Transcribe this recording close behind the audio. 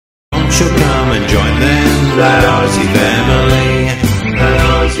come and join them, that Aussie family, that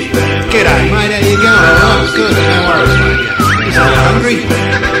Aussie family. G'day mate, how you going? Oh, good, no worries mate. You sound hungry?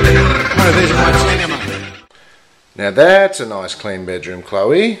 One of these might sting him up. Now that's a nice clean bedroom,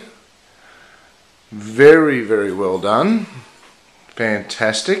 Chloe. Very, very well done.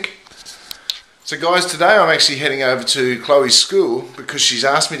 Fantastic. So guys, today I'm actually heading over to Chloe's school because she's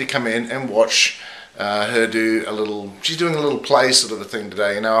asked me to come in and watch her do a little, she's doing a little play sort of a thing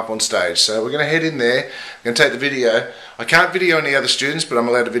today, you know, up on stage. So we're going to head in there, we're going to take the video. I can't video any other students, but I'm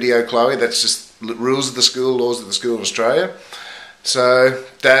allowed to video Chloe. That's just rules of the school, laws of the school in Australia. So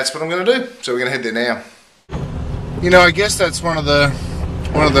that's what I'm going to do. So we're going to head there now. You know, I guess that's one of the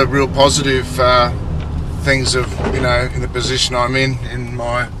real positive things of, you know, in the position I'm in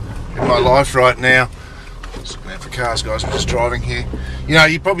my life right now. Just looking out for cars, guys. We're just driving here. You know,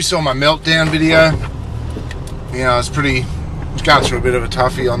 you probably saw my meltdown video. You know, I was going through a bit of a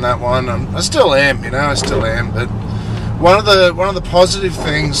toughie on that one. I still am, you know, I still am. But one of the positive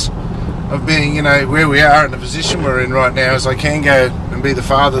things of being, you know, where we are in the position we're in right now is I can go and be the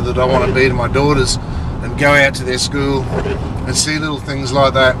father that I want to be to my daughters and go out to their school and see little things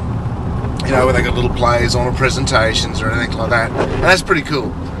like that. You know, where they got little plays on or presentations or anything like that. And that's pretty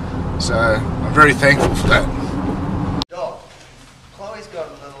cool. So I'm very thankful for that. Dog. Chloe's got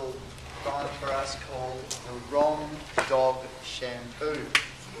a little line for us called the Wrong Dog Shampoo,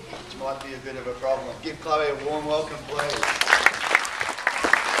 which might be a bit of a problem. Give Chloe a warm welcome, please.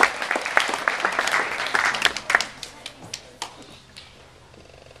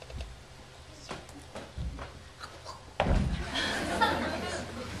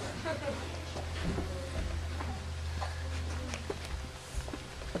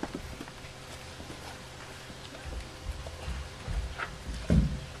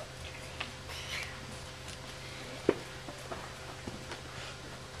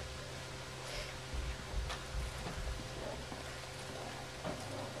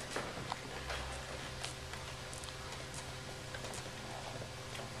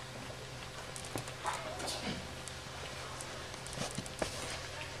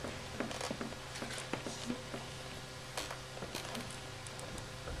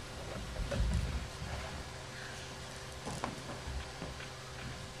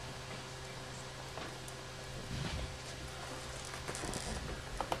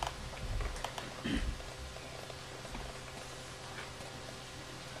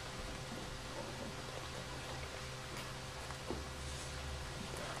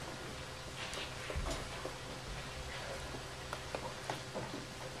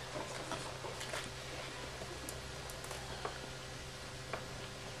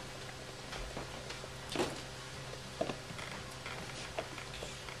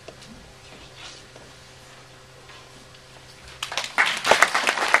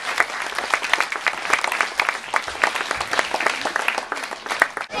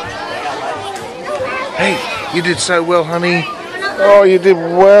 Hey, you did so well, honey. Oh, you did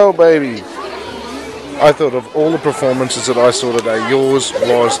well, baby. I thought of all the performances that I saw today, yours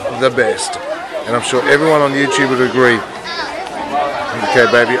was the best. And I'm sure everyone on YouTube would agree.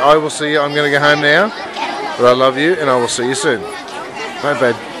 Okay, baby, I will see you. I'm going to go home now. But I love you, and I will see you soon. Bye,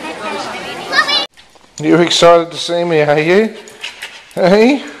 babe. You're excited to see me, are you?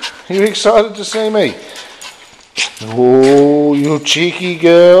 Hey? You excited to see me? Oh, you cheeky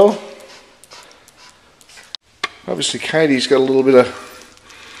girl. Obviously, Katie's got a little bit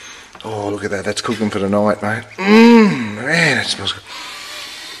of... Oh, look at that. That's cooking for tonight, mate. Man, it smells good.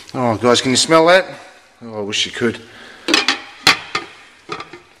 Oh, guys, can you smell that? Oh, I wish you could.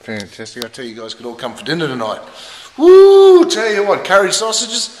 Fantastic. I tell you guys could all come for dinner tonight. Woo! Tell you what, curry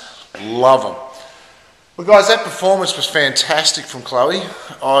sausages, love them. Well, guys, that performance was fantastic from Chloe.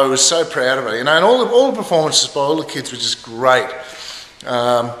 I was so proud of her. You know, and all the performances by all the kids were just great.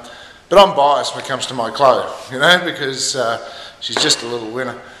 But I'm biased when it comes to my Chloe, you know, because she's just a little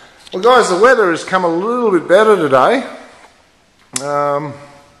winner. Well, guys, the weather has come a little bit better today.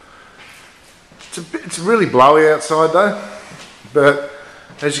 It's really blowy outside though, but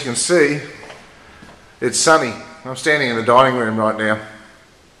as you can see, it's sunny. I'm standing in the dining room right now.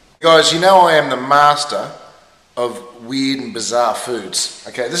 Guys, you know I am the master of weird and bizarre foods.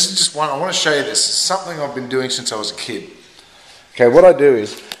 Okay, this is just one. I want to show you this. It's something I've been doing since I was a kid. Okay, what I do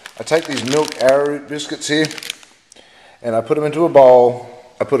is I take these milk arrowroot biscuits here and I put them into a bowl.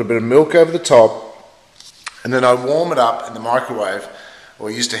 I put a bit of milk over the top and then I warm it up in the microwave, or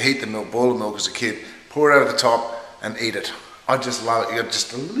I used to heat the milk, boil the milk as a kid, pour it over the top and eat it. I just love it. You got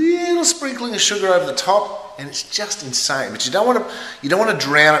just a little sprinkling of sugar over the top, and it's just insane. But you don't want to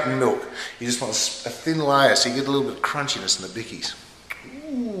drown it in milk. You just want a thin layer so you get a little bit of crunchiness in the bickies.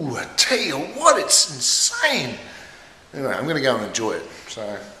 Ooh. Ooh, I tell you what, it's insane. Anyway, I'm going to go and enjoy it.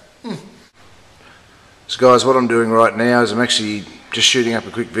 So guys, what I'm doing right now is I'm actually just shooting up a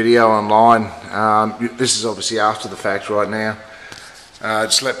quick video online. This is obviously after the fact right now.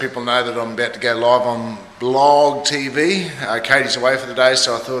 Just let people know that I'm about to go live on Blog TV. Katie's away for the day,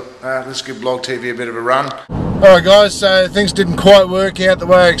 so I thought let's give Blog TV a bit of a run. Alright guys, so things didn't quite work out the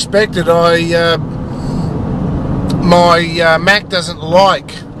way I expected. My Mac doesn't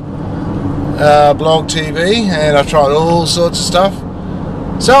like Blog TV, and I've tried all sorts of stuff.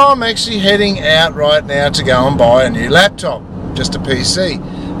 So I'm actually heading out right now to go and buy a new laptop, just a PC.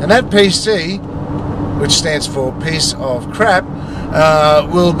 And that PC, which stands for piece of crap,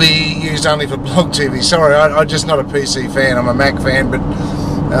 will be used only for Blog TV. Sorry, I'm just not a PC fan. I'm a Mac fan, but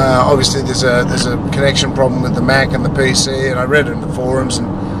obviously there's a connection problem with the Mac and the PC, and I read it in the forums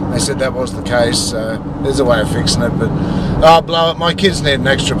and they said that was the case. So there's a way of fixing it, but I'll blow it. My kids need an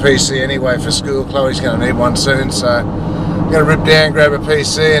extra PC anyway for school. Chloe's going to need one soon, so I'm going to rip down, grab a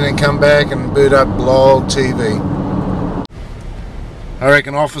PC, and then come back and boot up Blog TV. I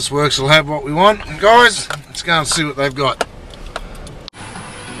reckon Officeworks will have what we want. And guys, let's go and see what they've got.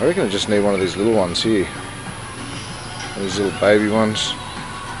 I reckon I just need one of these little ones here. These little baby ones.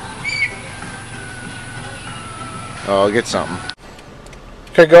 Oh, I'll get something.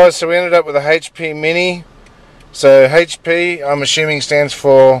 Okay guys, so we ended up with a HP Mini. So HP, I'm assuming, stands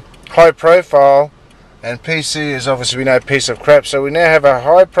for high profile, and PC is obviously, we know, piece of crap. So we now have a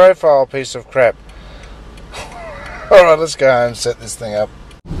high profile piece of crap. Alright, let's go home and set this thing up.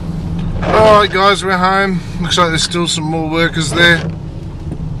 Alright guys, we're home. Looks like there's still some more workers there.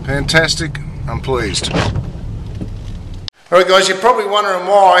 Fantastic, I'm pleased. Alright guys, you're probably wondering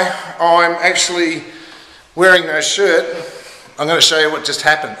why I'm actually wearing no shirt. I'm going to show you what just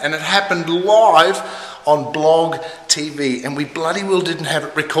happened. And it happened live on Blog TV, and we bloody well didn't have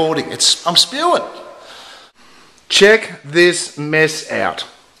it recording. I'm spewing. Check this mess out.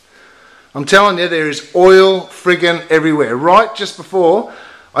 I'm telling you, there is oil friggin' everywhere. Right just before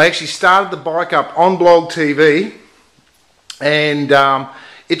I actually started the bike up on Blog TV, and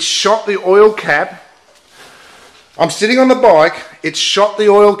it shot the oil cap. I'm sitting on the bike, it shot the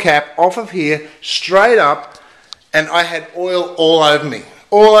oil cap off of here straight up, and I had oil all over me,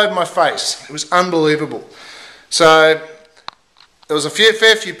 all over my face. It was unbelievable. So there was a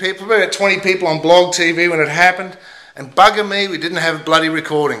fair few people, about 20 people on Blog TV when it happened, and bugger me, we didn't have a bloody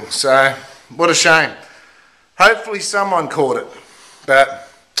recording. So what a shame. Hopefully someone caught it, but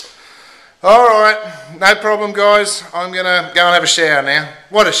alright, no problem guys. I'm going to go and have a shower now.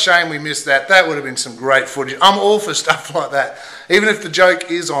 What a shame we missed that. That would have been some great footage. I'm all for stuff like that, even if the joke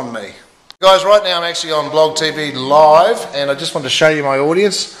is on me. Guys, right now I'm actually on Blog TV live, and I just want to show you my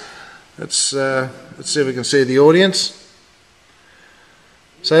audience. Let's see if we can see the audience.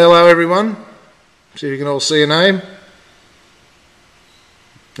 Say hello everyone. See if you can all see a name.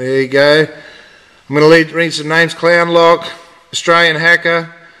 There you go. I'm going to read some names. Clownlock, Australia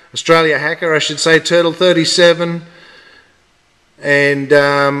Hacker, I should say, Turtle37, and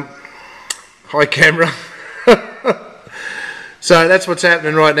Hi Camera. So that's what's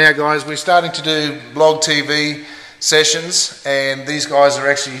happening right now guys. We're starting to do Blog TV sessions, and these guys are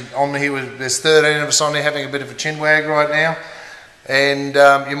actually on here. There's 13 of us on here having a bit of a chin wag right now, and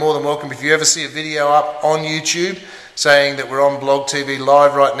you're more than welcome. If you ever see a video up on YouTube saying that we're on Blog TV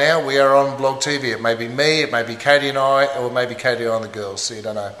live right now, we are on Blog TV. It may be me, it may be Katie and I, or it may be Katie and the girls, so you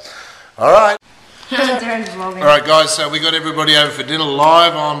don't know. Alright. Alright guys, so we got everybody over for dinner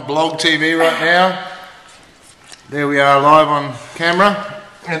live on Blog TV right now. There we are, live on camera.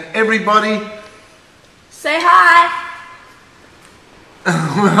 And everybody... say hi!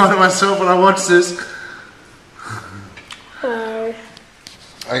 I myself when I watch this. Hello.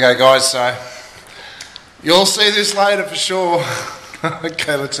 Okay guys, so you'll see this later for sure.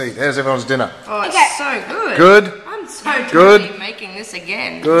 Okay, let's eat. There's everyone's dinner. Oh, it's so good. Good? I'm so good. totally making this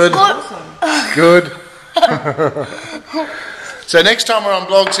again. Good. It's awesome. Good. So next time we're on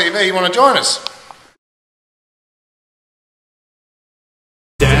Blog TV, you want to join us?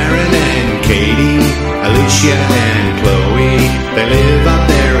 Darren and Katie, Alicia and Chloe, they live up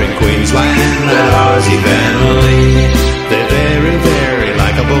there in Queensland, that Aussie family. They're very, very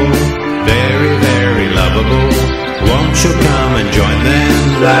likeable, very, very lovable. Won't you come and join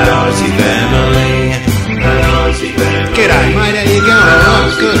them, that Aussie family, that Aussie family. G'day mate, how you going? Oh,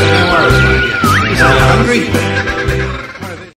 good, no worries mate. Is that hungry?